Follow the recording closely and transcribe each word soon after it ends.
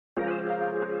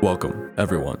Welcome,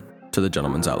 everyone, to the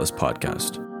Gentleman's Atlas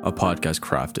podcast, a podcast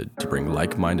crafted to bring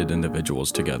like-minded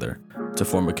individuals together to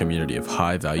form a community of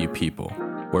high-value people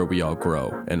where we all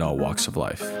grow in all walks of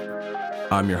life.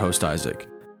 I'm your host, Isaac,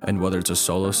 and whether it's a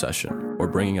solo session or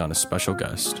bringing on a special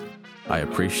guest, I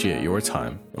appreciate your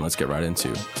time, and let's get right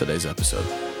into today's episode.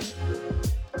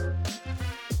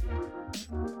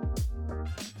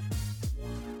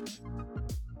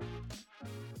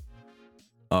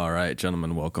 All right,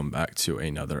 gentlemen, welcome back to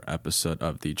another episode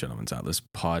of the Gentleman's Atlas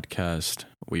podcast.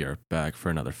 We are back for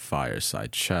another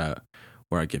Fireside Chat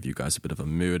where I give you guys a bit of a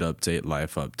mood update,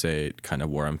 life update, kind of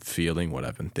where I'm feeling, what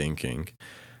I've been thinking.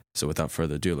 So without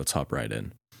further ado, let's hop right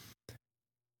in.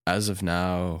 As of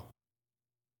now,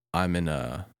 I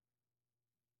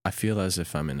feel as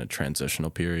if I'm in a transitional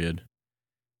period.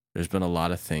 There's been a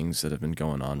lot of things that have been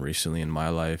going on recently in my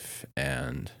life,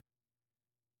 and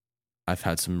I've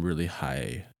had some really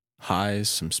high highs,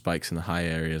 some spikes in the high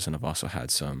areas, and I've also had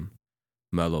some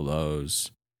mellow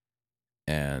lows.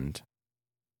 And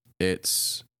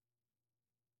it's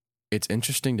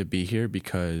interesting to be here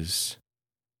because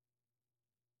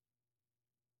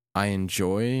I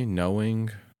enjoy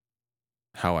knowing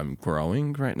how I'm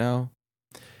growing right now,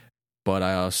 but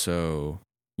I also,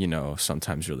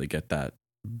 sometimes really get that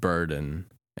burden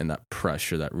and that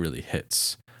pressure that really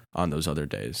hits on those other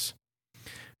days.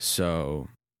 So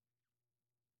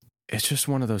it's just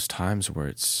one of those times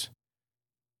where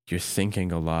you're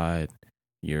thinking a lot,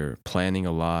 you're planning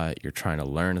a lot, you're trying to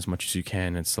learn as much as you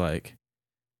can. It's like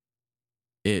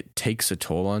it takes a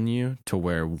toll on you to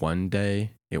where one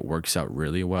day it works out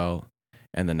really well,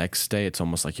 and the next day it's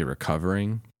almost like you're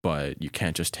recovering, but you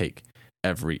can't just take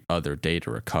every other day to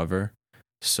recover.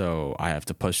 So I have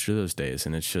to push through those days,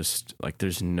 and it's just like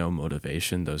there's no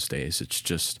motivation those days.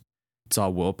 It's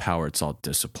all willpower, it's all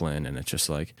discipline, and it's just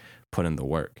like put in the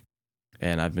work.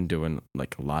 And I've been doing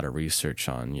like a lot of research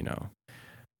on,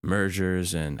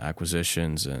 mergers and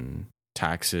acquisitions and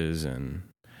taxes and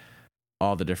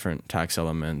all the different tax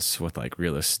elements with like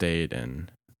real estate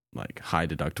and like high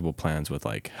deductible plans with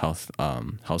like health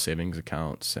savings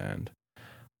accounts and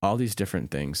all these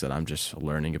different things that I'm just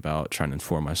learning about, trying to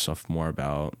inform myself more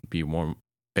about, be more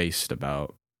based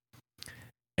about.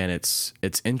 And it's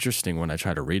interesting when I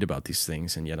try to read about these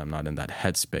things, and yet I'm not in that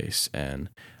headspace. And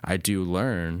I do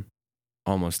learn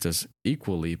almost as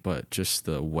equally, but just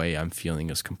the way I'm feeling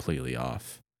is completely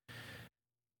off.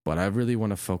 But I really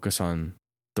want to focus on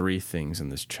three things in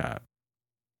this chat.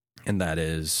 And that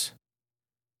is,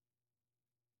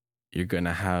 you're going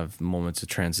to have moments of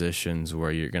transitions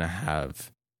where you're going to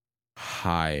have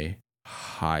high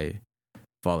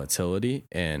volatility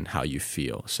in how you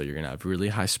feel. So you're going to have really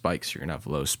high spikes, you're going to have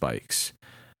low spikes,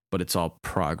 but it's all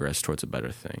progress towards a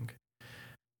better thing.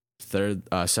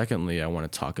 Secondly, I want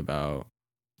to talk about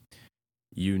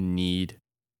you need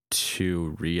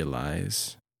to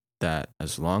realize that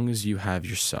as long as you have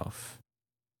yourself,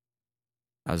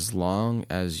 as long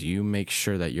as you make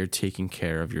sure that you're taking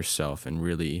care of yourself and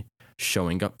really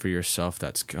showing up for yourself,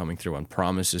 that's coming through on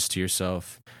promises to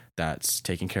yourself, that's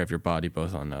taking care of your body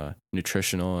both on a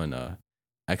nutritional and a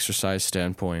exercise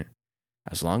standpoint.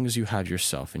 As long as you have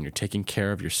yourself and you're taking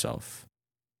care of yourself,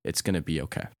 it's going to be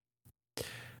okay.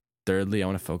 Thirdly, I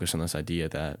want to focus on this idea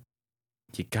that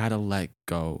you got to let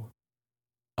go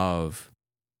of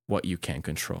what you can't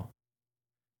control.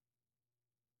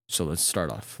 So let's start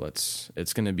off.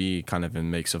 It's going to be kind of a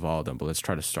mix of all of them, but let's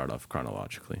try to start off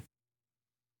chronologically.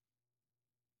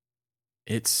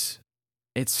 It's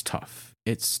tough.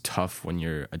 It's tough when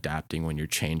you're adapting, when you're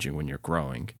changing, when you're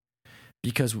growing.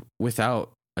 Because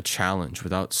without a challenge,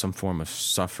 without some form of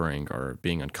suffering or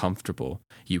being uncomfortable,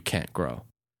 you can't grow.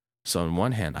 So on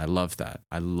one hand, I love that.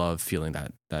 I love feeling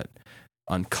that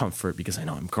uncomfort because I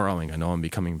know I'm growing. I know I'm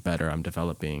becoming better. I'm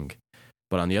developing.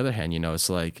 But on the other hand, it's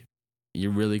like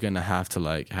you're really going to have to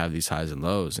like have these highs and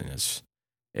lows, and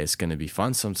it's going to be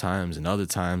fun sometimes, and other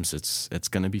times it's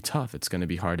going to be tough. It's going to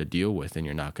be hard to deal with, and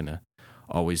you're not going to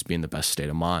always be in the best state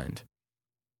of mind.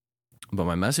 But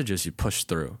my message is you push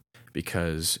through,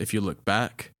 because if you look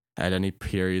back at any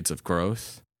periods of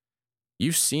growth,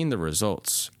 you've seen the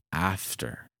results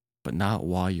after, but not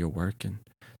while you're working.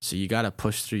 So you got to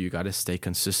push through. You got to stay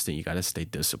consistent. You got to stay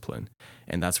disciplined.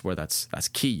 And that's where that's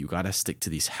key. You got to stick to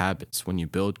these habits. When you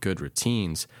build good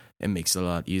routines, it makes it a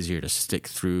lot easier to stick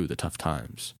through the tough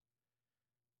times.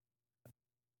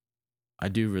 I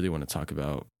do really want to talk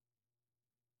about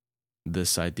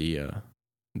this idea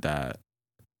that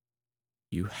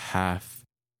you have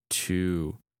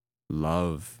to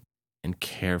love and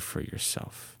care for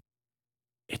yourself.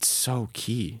 It's so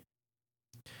key.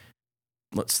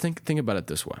 Let's think about it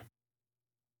this way.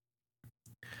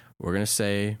 We're going to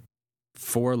say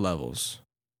 4 levels.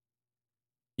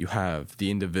 You have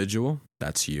the individual,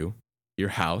 that's you. Your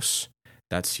house,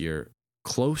 that's your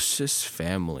closest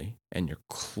family and your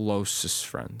closest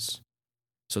friends.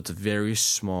 So it's a very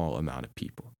small amount of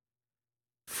people.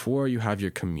 4, you have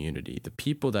your community. The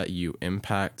people that you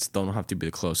impact don't have to be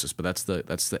the closest, but that's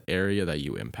the area that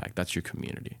you impact. That's your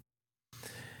community.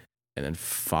 And then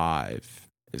 5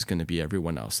 is going to be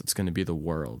everyone else. It's going to be the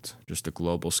world, just a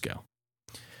global scale.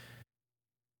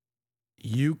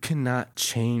 You cannot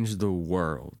change the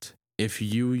world if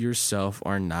you yourself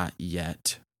are not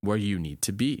yet where you need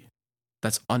to be.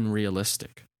 That's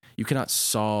unrealistic. You cannot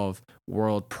solve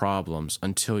world problems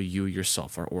until you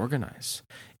yourself are organized.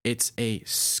 It's a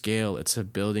scale, it's a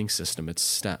building system, it's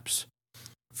steps.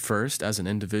 First, as an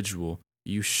individual,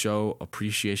 you show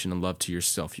appreciation and love to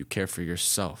yourself. You care for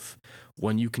yourself.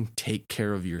 When you can take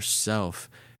care of yourself,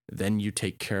 then you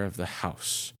take care of the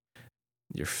house,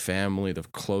 your family, the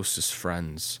closest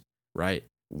friends, right?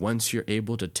 Once you're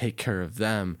able to take care of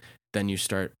them, then you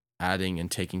start adding and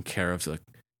taking care of the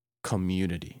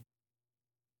community,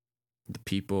 the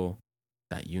people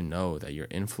that you know that you're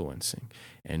influencing.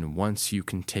 And once you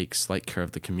can take slight care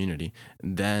of the community,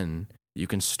 then you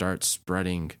can start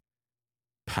spreading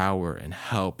power and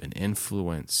help and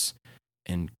influence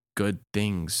and good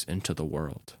things into the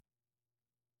world.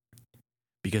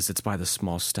 Because it's by the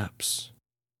small steps.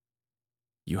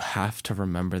 You have to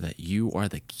remember that you are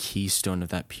the keystone of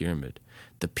that pyramid.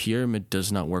 The pyramid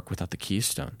does not work without the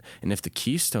keystone. And if the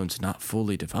keystone's not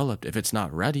fully developed, if it's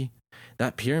not ready,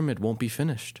 that pyramid won't be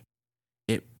finished.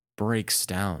 It breaks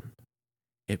down.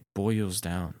 It boils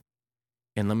down.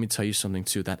 And let me tell you something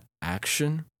too, that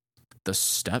action, the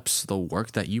steps, the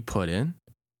work that you put in,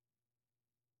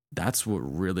 that's what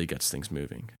really gets things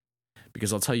moving.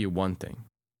 Because I'll tell you one thing.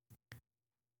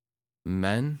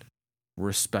 Men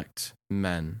respect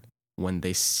men when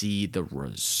they see the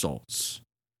results.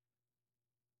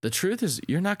 The truth is,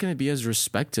 you're not going to be as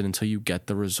respected until you get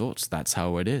the results. That's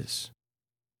how it is,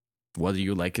 whether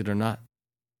you like it or not.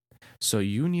 So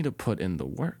you need to put in the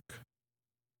work.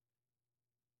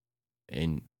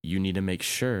 And you need to make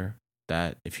sure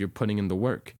that if you're putting in the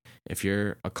work, if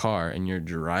you're a car and you're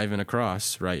driving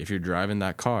across, right? If you're driving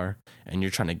that car and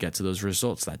you're trying to get to those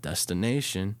results, that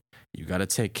destination, you got to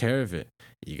take care of it.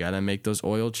 You got to make those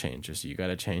oil changes. You got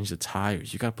to change the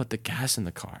tires. You got to put the gas in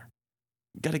the car.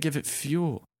 You got to give it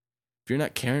fuel. If you're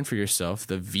not caring for yourself,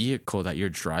 the vehicle that you're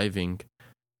driving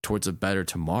towards a better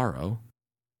tomorrow,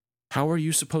 how are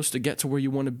you supposed to get to where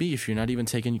you want to be if you're not even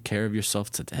taking care of yourself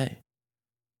today?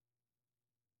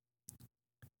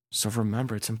 So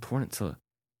remember, it's important to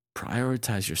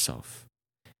prioritize yourself.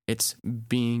 It's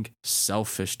being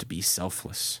selfish to be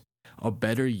selfless. A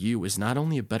better you is not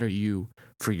only a better you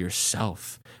for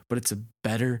yourself, but it's a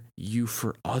better you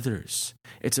for others.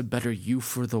 It's a better you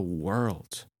for the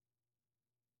world.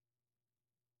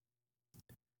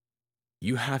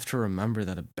 You have to remember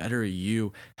that a better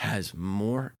you has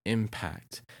more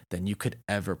impact than you could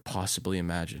ever possibly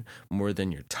imagine. More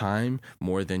than your time,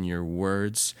 more than your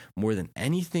words, more than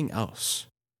anything else.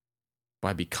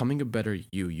 By becoming a better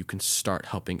you, you can start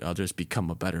helping others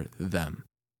become a better them.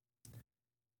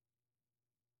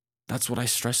 That's what I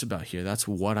stress about here. That's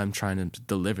what I'm trying to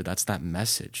deliver. That's that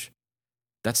message.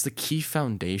 That's the key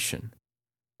foundation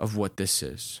of what this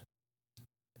is.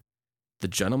 The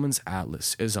Gentleman's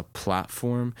Atlas is a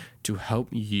platform to help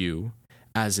you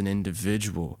as an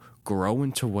individual grow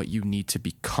into what you need to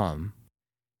become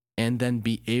and then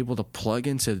be able to plug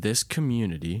into this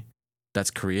community that's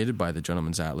created by the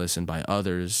Gentleman's Atlas and by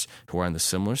others who are in the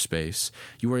similar space.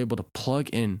 You are able to plug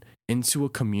into a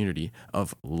community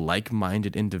of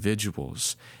like-minded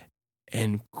individuals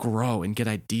and grow and get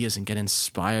ideas and get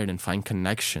inspired and find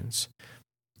connections.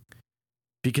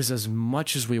 Because as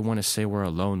much as we want to say we're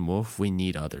a lone wolf, we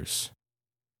need others.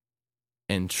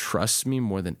 And trust me,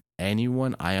 more than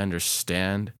anyone, I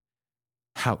understand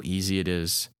how easy it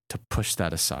is to push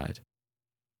that aside.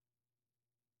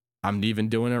 I'm even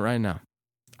doing it right now.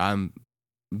 I'm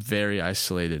very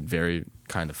isolated, very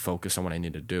kind of focused on what I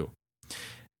need to do.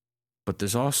 But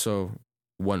there's also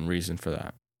one reason for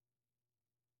that.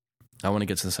 I want to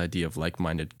get to this idea of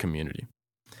like-minded community.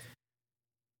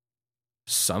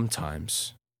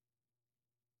 Sometimes,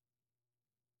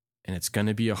 and it's going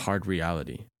to be a hard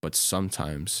reality, but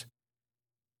sometimes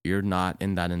you're not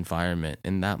in that environment,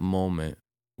 in that moment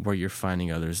where you're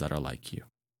finding others that are like you.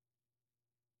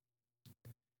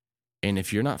 And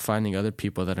if you're not finding other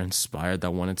people that are inspired,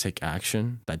 that want to take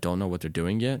action, that don't know what they're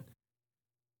doing yet,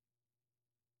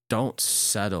 don't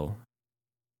settle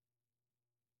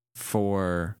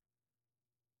for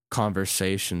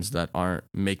conversations that aren't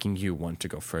making you want to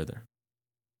go further.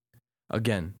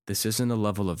 Again, this isn't a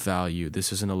level of value.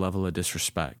 This isn't a level of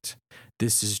disrespect.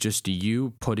 This is just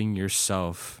you putting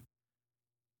yourself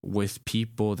with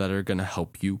people that are going to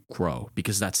help you grow,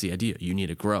 because that's the idea. You need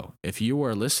to grow. If you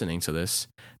are listening to this,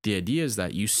 the idea is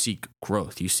that you seek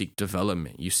growth, you seek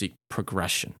development, you seek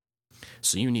progression.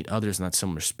 So you need others in that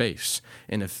similar space.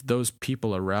 And if those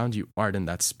people around you aren't in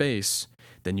that space,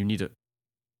 then you need to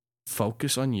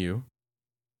focus on you,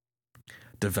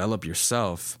 develop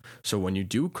yourself. So when you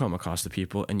do come across the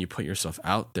people and you put yourself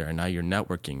out there, and now you're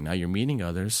networking, now you're meeting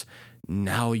others,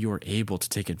 now you're able to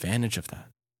take advantage of that.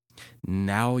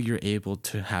 Now you're able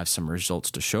to have some results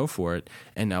to show for it,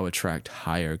 and now attract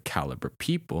higher caliber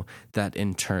people that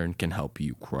in turn can help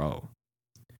you grow.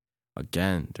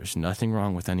 Again, there's nothing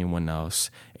wrong with anyone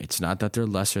else. It's not that they're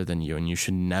lesser than you, and you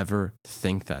should never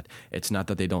think that. It's not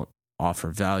that they don't offer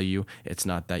value. It's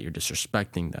not that you're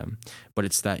disrespecting them, but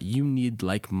it's that you need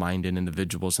like-minded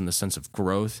individuals in the sense of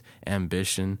growth,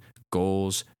 ambition,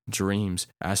 goals, dreams,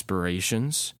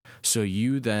 aspirations. So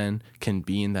you then can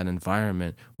be in that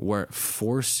environment where it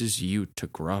forces you to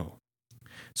grow.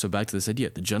 So back to this idea,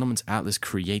 the Gentleman's Atlas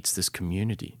creates this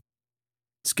community.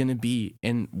 It's going to be,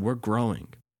 and we're growing.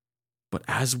 But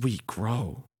as we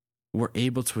grow, we're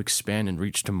able to expand and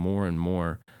reach to more and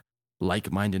more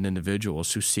like-minded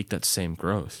individuals who seek that same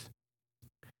growth.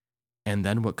 And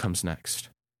then what comes next?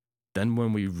 Then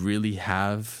when we really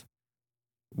have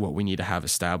what we need to have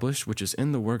established, which is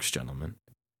in the works, gentlemen,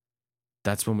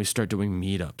 that's when we start doing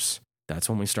meetups. That's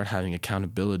when we start having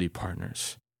accountability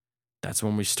partners. That's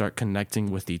when we start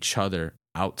connecting with each other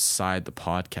outside the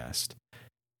podcast.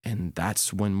 And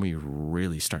that's when we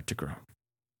really start to grow.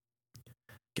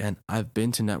 Again, I've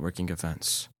been to networking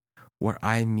events where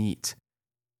I meet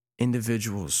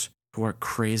individuals who are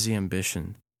crazy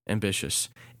ambitious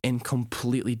in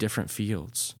completely different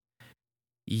fields.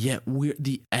 Yet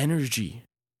the energy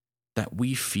that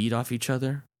we feed off each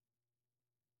other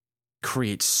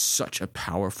creates such a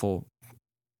powerful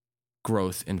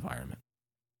growth environment.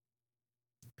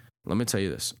 Let me tell you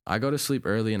this. I go to sleep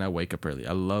early and I wake up early.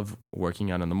 I love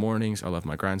working out in the mornings. I love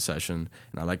my grind session,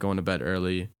 and I like going to bed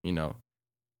early. You know,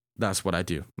 that's what I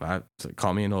do.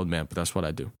 Call me an old man, but that's what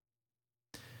I do.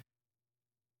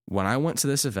 When I went to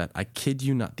this event, I kid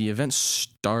you not, the event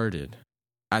started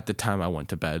at the time I went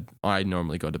to bed. I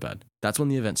normally go to bed. That's when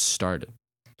the event started.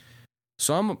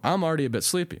 So I'm already a bit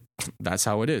sleepy. That's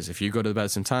how it is. If you go to bed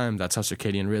at some time, that's how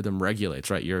circadian rhythm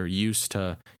regulates, right? You're used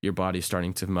to your body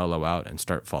starting to mellow out and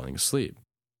start falling asleep.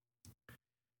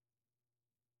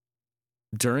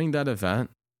 During that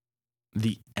event,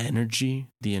 the energy,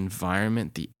 the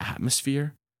environment, the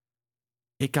atmosphere,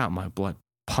 it got my blood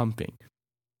pumping.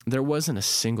 There wasn't a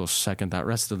single second that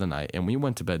rest of the night, and we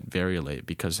went to bed very late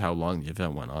because how long the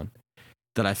event went on,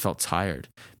 that I felt tired,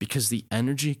 because the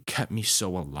energy kept me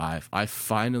so alive. I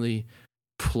finally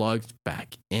plugged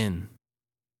back in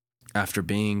after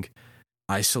being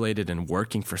isolated and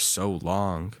working for so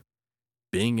long,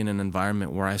 being in an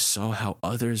environment where I saw how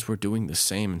others were doing the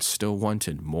same and still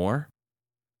wanted more.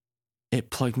 It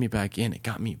plugged me back in. It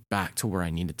got me back to where I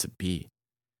needed to be.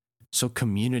 So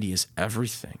community is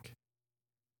everything.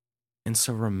 And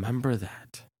so remember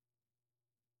that.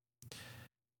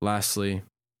 Lastly,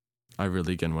 I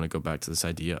really again want to go back to this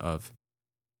idea of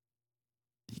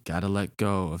you got to let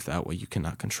go of that what you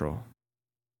cannot control.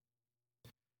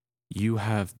 You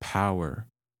have power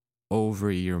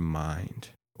over your mind,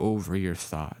 over your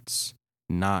thoughts,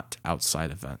 not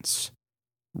outside events.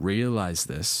 Realize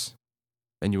this,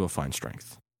 and you will find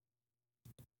strength.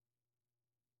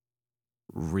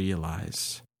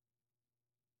 Realize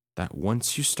that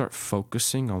once you start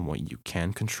focusing on what you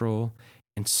can control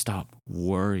and stop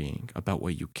worrying about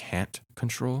what you can't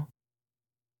control,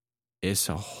 it's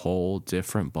a whole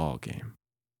different ball game.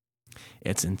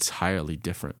 It's entirely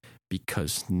different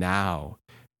because now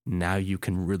you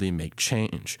can really make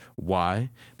change. Why?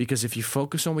 Because if you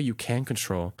focus on what you can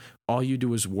control, all you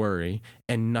do is worry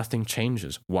and nothing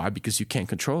changes. Why? Because you can't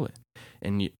control it.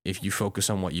 And if you focus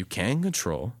on what you can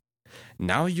control,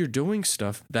 now you're doing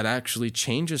stuff that actually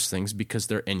changes things because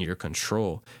they're in your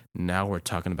control. Now we're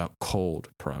talking about cold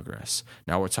progress.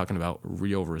 Now we're talking about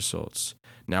real results.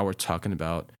 Now we're talking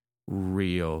about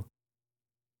real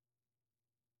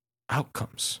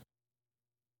outcomes.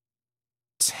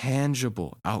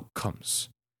 Tangible outcomes.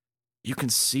 You can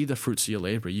see the fruits of your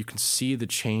labor. You can see the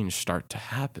change start to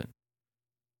happen.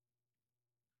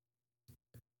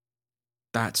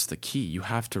 That's the key. You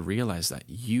have to realize that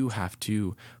you have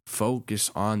to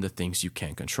focus on the things you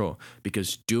can control,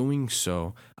 because doing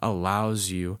so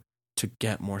allows you to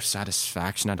get more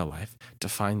satisfaction out of life, to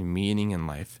find meaning in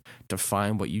life, to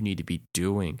find what you need to be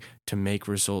doing to make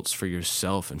results for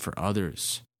yourself and for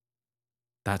others.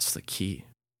 That's the key.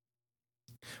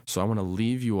 So I want to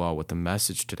leave you all with a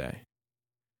message today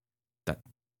that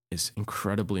is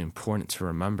incredibly important to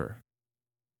remember.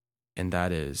 And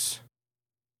that is,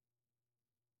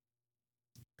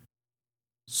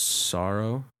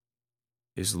 sorrow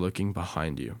is looking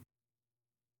behind you.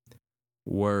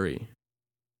 Worry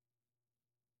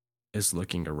is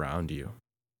looking around you.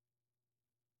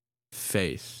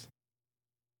 Faith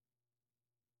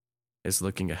is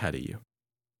looking ahead of you.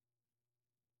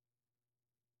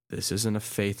 This isn't a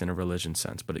faith in a religion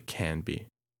sense, but it can be.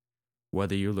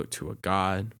 Whether you look to a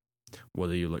God,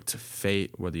 whether you look to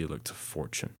fate, whether you look to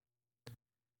fortune.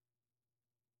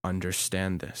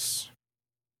 Understand this.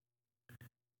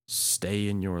 Stay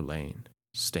in your lane.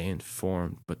 Stay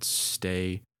informed, but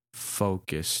stay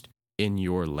focused in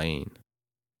your lane.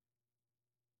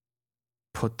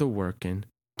 Put the work in.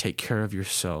 Take care of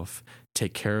yourself.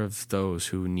 Take care of those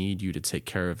who need you to take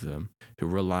care of them, who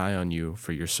rely on you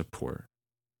for your support.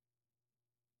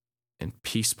 And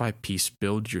piece by piece,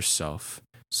 build yourself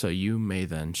so you may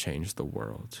then change the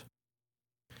world.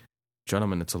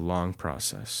 Gentlemen, it's a long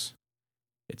process.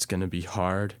 It's going to be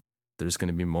hard. There's going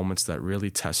to be moments that really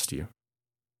test you.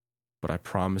 But I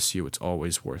promise you it's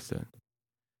always worth it.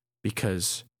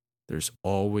 Because there's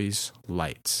always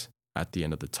light at the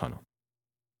end of the tunnel.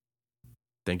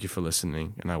 Thank you for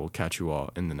listening, and I will catch you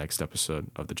all in the next episode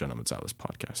of the Gentleman's Atlas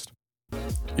podcast.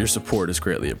 Your support is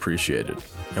greatly appreciated,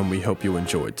 and we hope you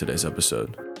enjoyed today's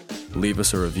episode. Leave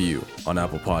us a review on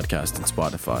Apple Podcasts and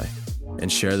Spotify,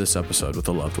 and share this episode with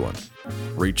a loved one.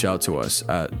 Reach out to us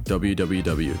at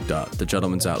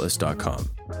www.thegentleman'satlas.com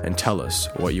and tell us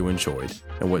what you enjoyed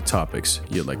and what topics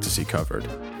you'd like to see covered.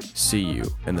 See you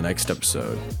in the next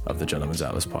episode of the Gentleman's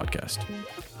Atlas podcast.